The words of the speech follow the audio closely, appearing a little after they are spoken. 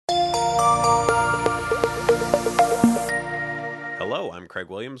Hello, I'm Craig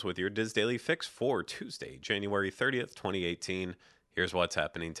Williams with your Diz Daily Fix for Tuesday, January 30th, 2018. Here's what's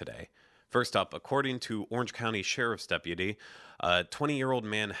happening today. First up, according to Orange County Sheriff's Deputy, a 20-year-old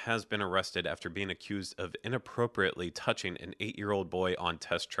man has been arrested after being accused of inappropriately touching an 8-year-old boy on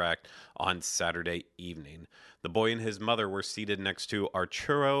test track on Saturday evening. The boy and his mother were seated next to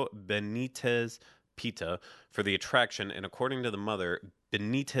Arturo Benitez Pita for the attraction, and according to the mother,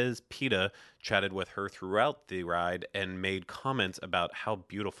 Benitez Pita chatted with her throughout the ride and made comments about how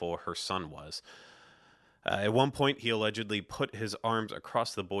beautiful her son was. At one point, he allegedly put his arms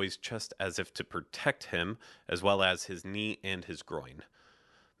across the boy's chest as if to protect him, as well as his knee and his groin.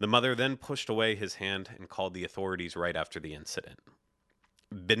 The mother then pushed away his hand and called the authorities right after the incident.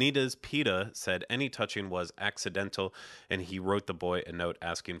 Benitez Pita said any touching was accidental, and he wrote the boy a note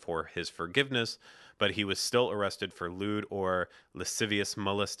asking for his forgiveness, but he was still arrested for lewd or lascivious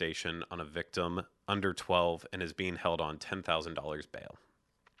molestation on a victim under 12 and is being held on $10,000 bail.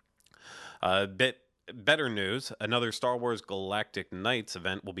 Better news, another Star Wars Galactic Nights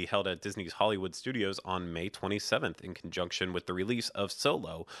event will be held at Disney's Hollywood Studios on May 27th in conjunction with the release of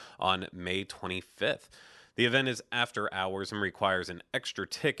Solo on May 25th. The event is after hours and requires an extra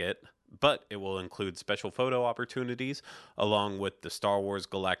ticket, but it will include special photo opportunities along with the Star Wars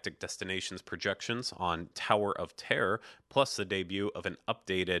Galactic Destinations projections on Tower of Terror, plus the debut of an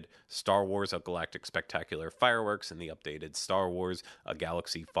updated Star Wars A Galactic Spectacular Fireworks and the updated Star Wars A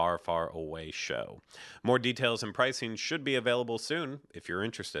Galaxy Far, Far Away show. More details and pricing should be available soon if you're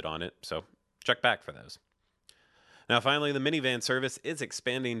interested on it, so check back for those. Now, finally, the minivan service is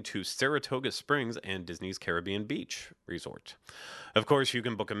expanding to Saratoga Springs and Disney's Caribbean Beach Resort. Of course, you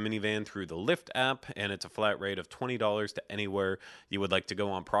can book a minivan through the Lyft app, and it's a flat rate of $20 to anywhere you would like to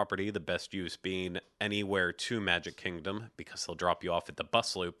go on property, the best use being anywhere to Magic Kingdom, because they'll drop you off at the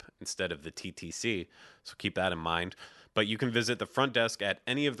bus loop instead of the TTC, so keep that in mind. But you can visit the front desk at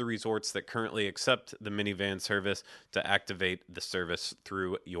any of the resorts that currently accept the minivan service to activate the service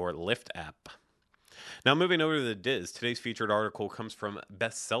through your Lyft app. Now, moving over to the Diz, today's featured article comes from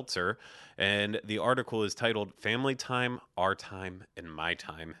Beth Seltzer, and the article is titled Family Time, Our Time, and My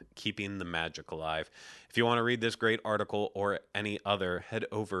Time, Keeping the Magic Alive. If you want to read this great article or any other, head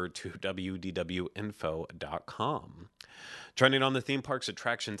over to wdwinfo.com. Trending on the theme parks,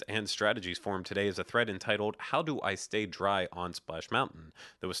 attractions, and strategies forum today is a thread entitled How Do I Stay Dry on Splash Mountain?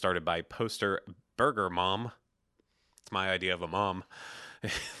 That was started by poster Burger Mom. It's my idea of a mom.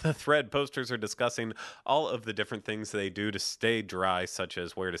 The thread posters are discussing all of the different things they do to stay dry, such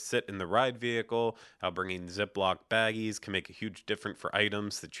as where to sit in the ride vehicle, how bringing Ziploc baggies can make a huge difference for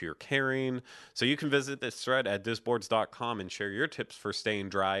items that you're carrying. So you can visit this thread at disboards.com and share your tips for staying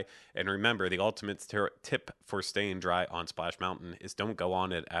dry. And remember, the ultimate tip for staying dry on Splash Mountain is don't go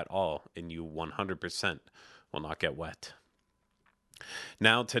on it at all, and you 100% will not get wet.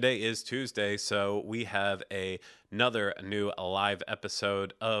 Now, today is Tuesday, so we have another new live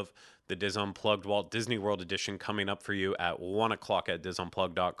episode of the Diz Unplugged Walt Disney World Edition coming up for you at 1 o'clock at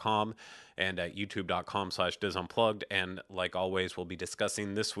DizUnplugged.com and at YouTube.com/DizUnplugged. And like always, we'll be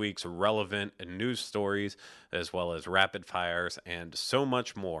discussing this week's relevant news stories, as well as rapid fires and so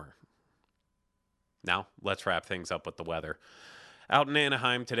much more. Now, let's wrap things up with the weather. Out in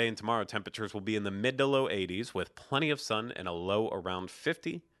Anaheim today and tomorrow, temperatures will be in the mid to low 80s with plenty of sun and a low around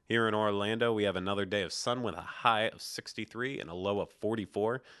 50. Here in Orlando, we have another day of sun with a high of 63 and a low of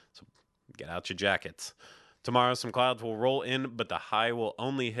 44. So get out your jackets. Tomorrow, some clouds will roll in, but the high will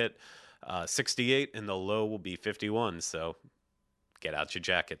only hit 68 and the low will be 51. So get out your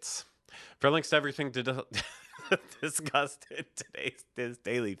jackets. For links to everything discussed in today's Diz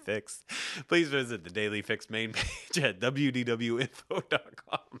Daily Fix, please visit the Daily Fix main page at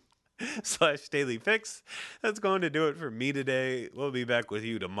wdwinfo.com/Daily Fix. That's going to do it for me today. We'll be back with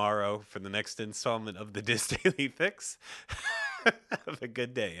you tomorrow for the next installment of the Diz Daily Fix. Have a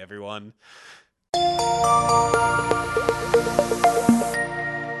good day, everyone.